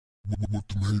What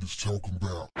the haters talking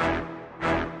about?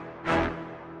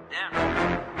 Yeah.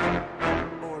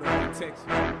 Order of protection.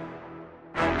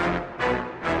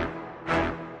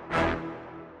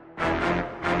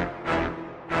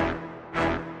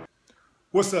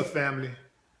 What's up, family?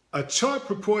 A chart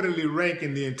purportedly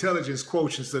ranking the intelligence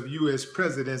quotients of U.S.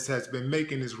 presidents has been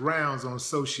making its rounds on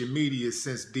social media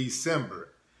since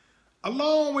December,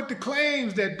 along with the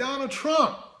claims that Donald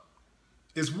Trump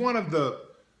is one of the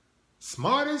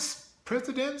smartest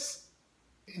presidents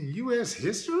in U.S.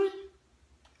 history?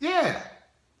 Yeah,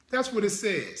 that's what it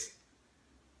says.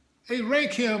 They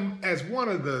rank him as one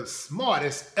of the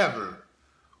smartest ever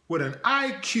with an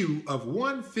IQ of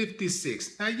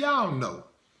 156. Now, y'all know,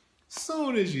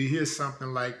 soon as you hear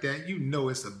something like that, you know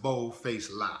it's a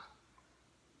bold-faced lie.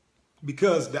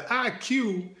 Because the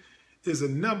IQ is a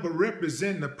number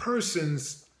representing a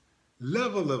person's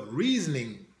level of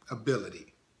reasoning ability.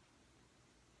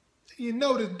 You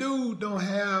know the dude don't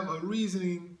have a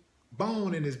reasoning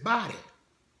bone in his body.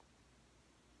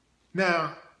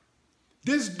 Now,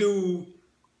 this dude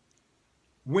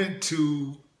went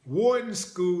to Wharton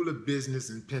School of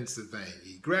Business in Pennsylvania.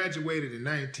 He graduated in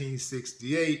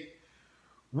 1968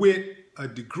 with a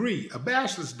degree, a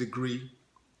bachelor's degree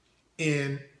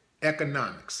in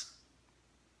economics.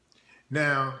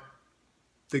 Now,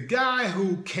 the guy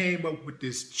who came up with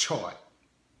this chart,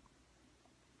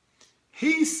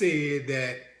 he said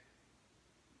that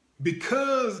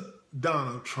because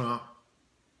Donald Trump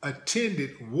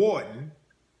attended Wharton,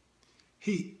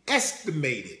 he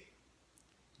estimated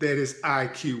that his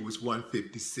IQ was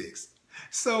 156.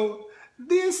 So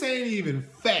this ain't even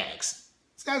facts.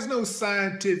 There's no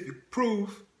scientific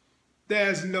proof.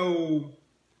 There's no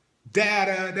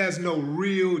data. There's no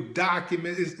real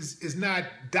document. It's not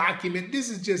document. This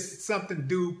is just something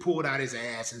dude pulled out his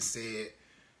ass and said,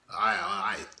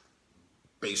 I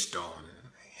based on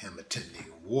him attending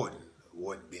Wharton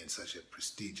being such a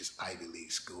prestigious Ivy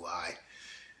League school, I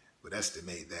would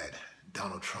estimate that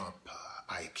Donald Trump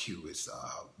IQ is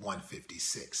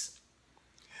 156.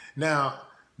 Now,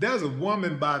 there's a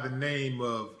woman by the name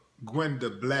of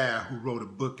Gwenda Blair who wrote a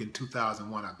book in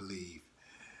 2001, I believe,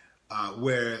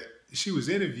 where she was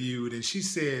interviewed and she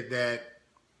said that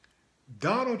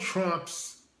Donald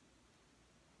Trump's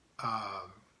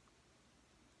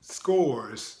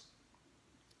scores,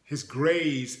 his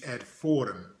grades at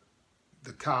Fordham,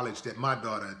 the college that my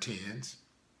daughter attends,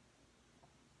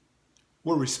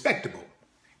 were respectable.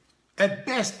 At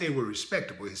best, they were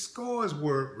respectable. His scores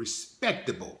were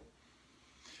respectable.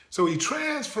 So he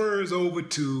transfers over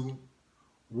to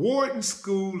Wharton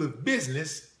School of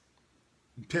Business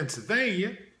in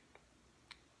Pennsylvania,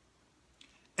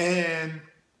 and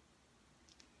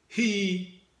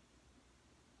he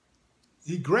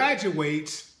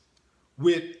graduates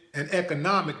with an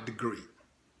economic degree.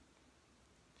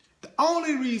 The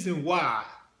only reason why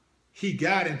he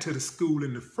got into the school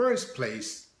in the first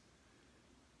place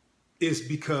is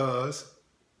because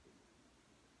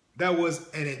there was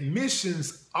an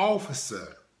admissions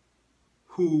officer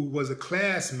who was a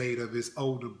classmate of his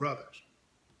older brothers.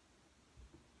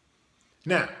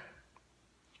 Now,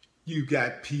 you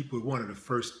got people, one of the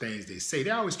first things they say,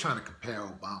 they're always trying to compare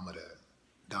Obama to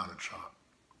Donald Trump.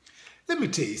 Let me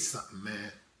tell you something,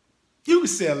 man. You can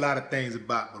say a lot of things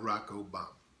about Barack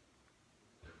Obama,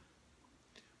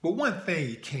 but one thing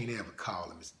you can't ever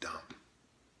call him is dumb.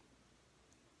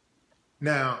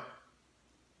 Now,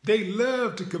 they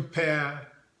love to compare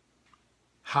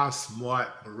how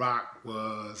smart Barack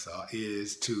was or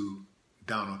is to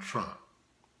Donald Trump,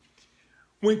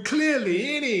 when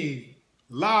clearly any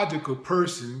logical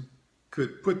person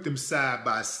could put them side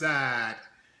by side,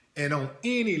 and on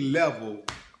any level,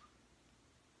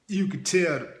 you could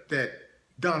tell that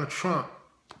Donald Trump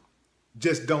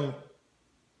just don't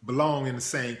belong in the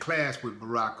same class with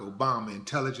Barack Obama,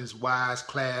 intelligence-wise,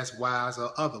 class-wise,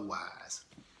 or otherwise.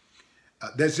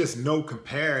 There's just no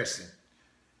comparison,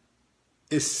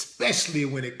 especially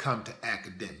when it comes to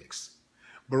academics.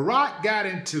 Barack got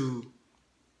into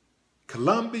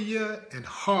Columbia and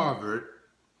Harvard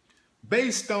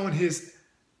based on his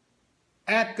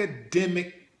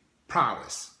academic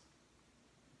prowess.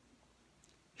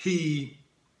 He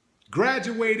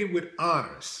graduated with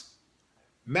honors,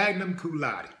 magna cum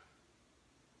laude.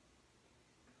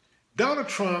 Donald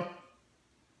Trump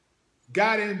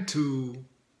got into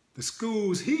the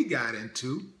schools he got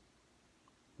into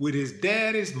with his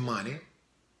daddy's money,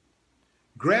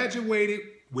 graduated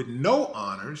with no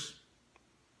honors,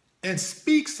 and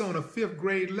speaks on a 5th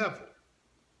grade level.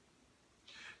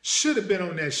 Should have been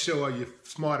on that show, Are You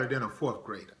Smarter Than a 4th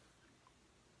Grader?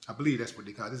 I believe that's what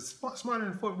they call it. It's smarter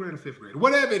than a 4th grader or 5th grader.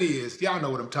 Whatever it is, y'all know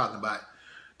what I'm talking about.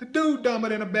 The dude dumber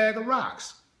than a bag of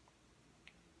rocks.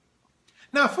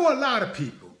 Now, for a lot of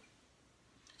people,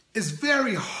 it's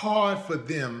very hard for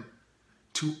them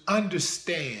to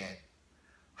understand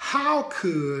how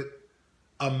could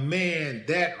a man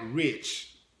that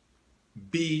rich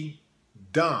be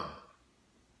dumb,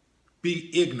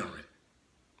 be ignorant.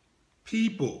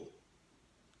 People,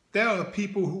 there are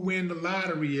people who win the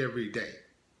lottery every day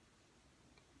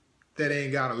that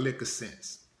ain't got a lick of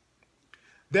sense.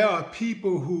 There are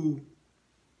people who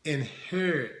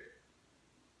inherit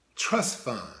trust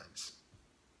funds,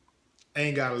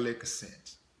 ain't got a lick of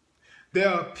sense. There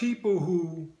are people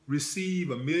who receive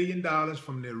 $1 million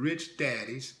from their rich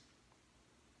daddies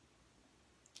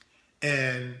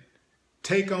and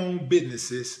take on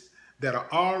businesses that are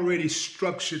already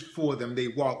structured for them. They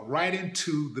walk right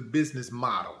into the business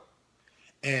model.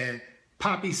 And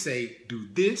Poppy say, do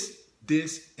this,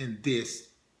 this, and this,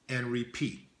 and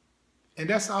repeat. And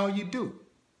that's all you do.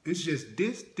 It's just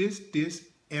this, this, this,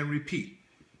 and repeat.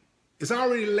 It's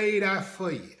already laid out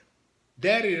for you.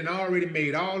 Daddy done already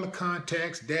made all the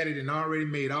contacts. Daddy done already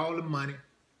made all the money.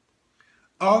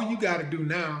 All you got to do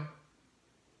now,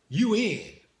 you in.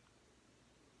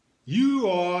 You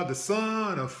are the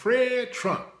son of Fred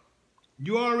Trump.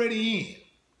 You already in.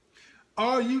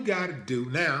 All you got to do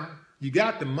now, you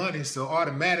got the money, so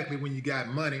automatically when you got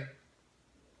money,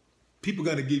 people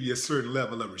are going to give you a certain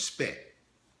level of respect.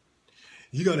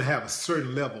 You're going to have a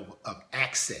certain level of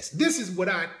access. This is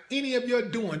without any of your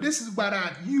doing. This is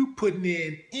without you putting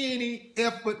in any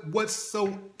effort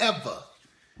whatsoever.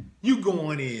 You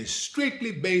going in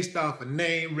strictly based off of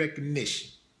name recognition.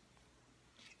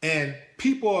 And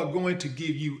people are going to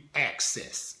give you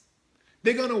access.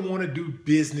 They're going to want to do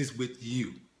business with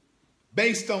you.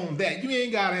 Based on that, you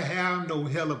ain't got to have no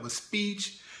hell of a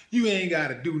speech. You ain't got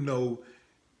to do no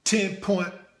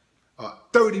 10-point or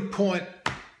 30-point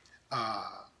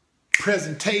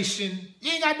presentation.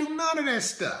 You ain't got to do none of that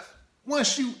stuff.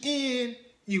 Once you in,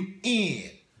 you in.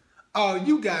 All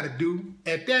you got to do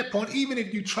at that point, even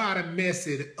if you try to mess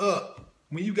it up,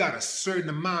 when you got a certain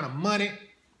amount of money,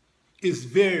 it's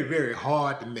very, very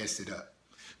hard to mess it up.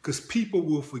 Because people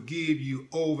will forgive you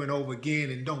over and over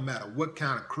again, and don't matter what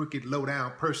kind of crooked,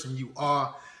 low-down person you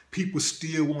are, people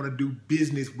still want to do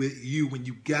business with you when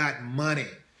you got money.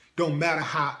 Don't matter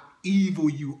how evil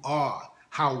you are,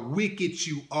 how wicked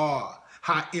you are,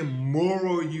 how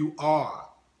immoral you are,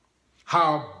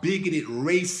 how bigoted,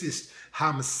 racist,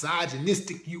 how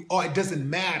misogynistic you are. It doesn't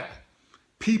matter.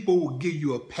 People will give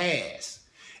you a pass.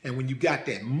 And when you got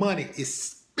that money,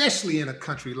 especially in a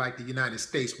country like the United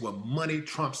States where money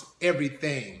trumps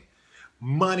everything,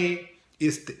 money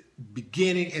is the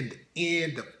beginning and the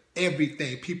end of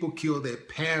everything. People kill their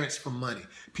parents for money.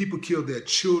 People kill their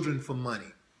children for money.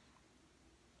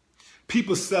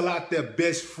 People sell out their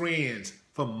best friends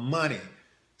for money,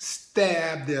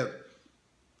 stab their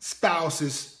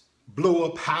spouses, blow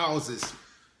up houses,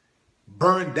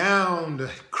 burn down the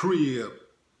crib,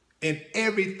 and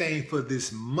everything for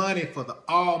this money, for the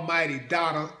almighty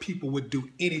dollar. People would do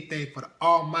anything for the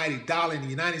almighty dollar. In the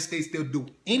United States, they'll do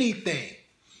anything.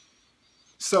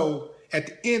 So at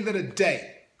the end of the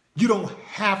day, you don't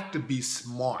have to be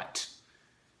smart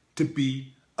to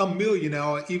be a millionaire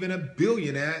or even a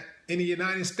billionaire in the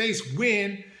United States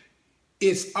when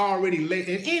it's already laid,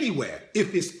 and anywhere,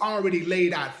 if it's already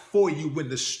laid out for you, when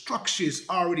the structure is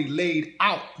already laid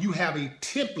out, you have a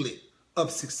template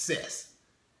of success.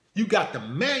 You got the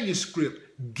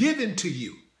manuscript given to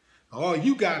you. All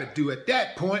you got to do at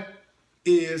that point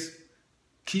is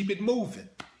keep it moving.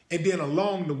 And then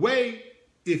along the way,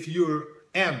 if you're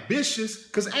ambitious,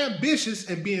 because ambitious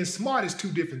and being smart is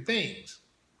two different things.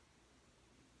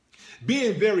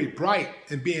 Being very bright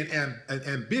and being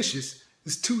ambitious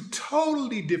is two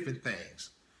totally different things.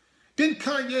 Didn't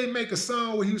Kanye make a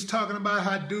song where he was talking about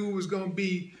how dude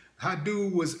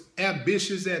was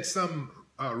ambitious at some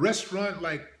restaurant,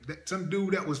 like some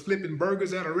dude that was flipping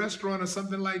burgers at a restaurant or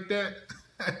something like that?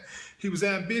 He was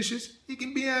ambitious. He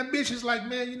can be ambitious like,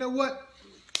 man, you know what?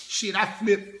 Shit, I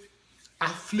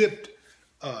flipped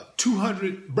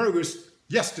 200 burgers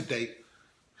yesterday.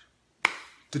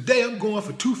 Today I'm going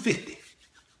for 250.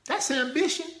 That's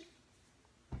ambition.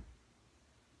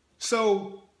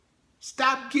 So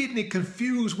stop getting it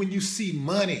confused when you see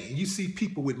money and you see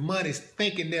people with money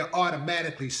thinking they're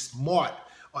automatically smart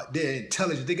or they're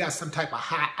intelligent. They got some type of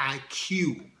high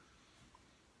IQ.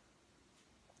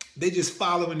 They just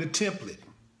following the template.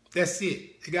 That's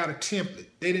it. They got a template.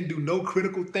 They didn't do no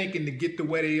critical thinking to get to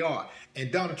where they are.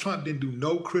 And Donald Trump didn't do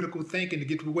no critical thinking to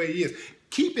get to where he is.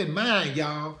 Keep in mind,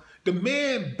 y'all, the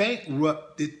man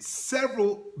bankrupted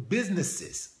several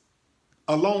businesses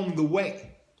along the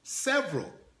way.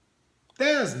 Several.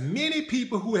 There's many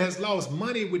people who has lost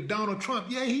money with Donald Trump.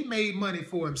 Yeah, he made money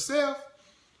for himself.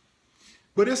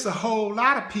 But it's a whole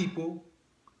lot of people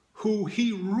who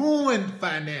he ruined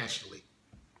financially.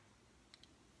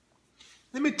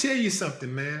 Let me tell you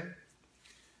something, man.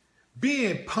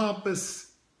 Being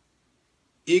pompous,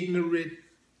 ignorant,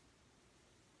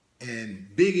 and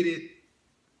bigoted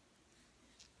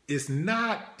is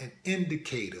not an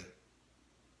indicator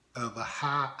of a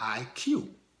high IQ.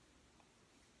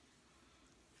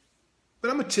 But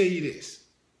I'm going to tell you this.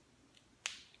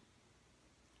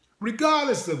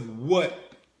 Regardless of what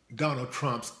Donald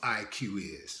Trump's IQ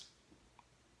is,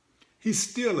 he's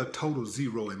still a total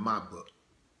zero in my book.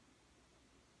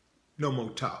 No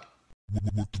more talk.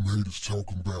 What the haters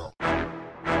talking about?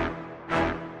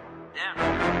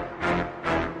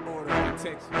 Order of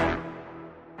protection.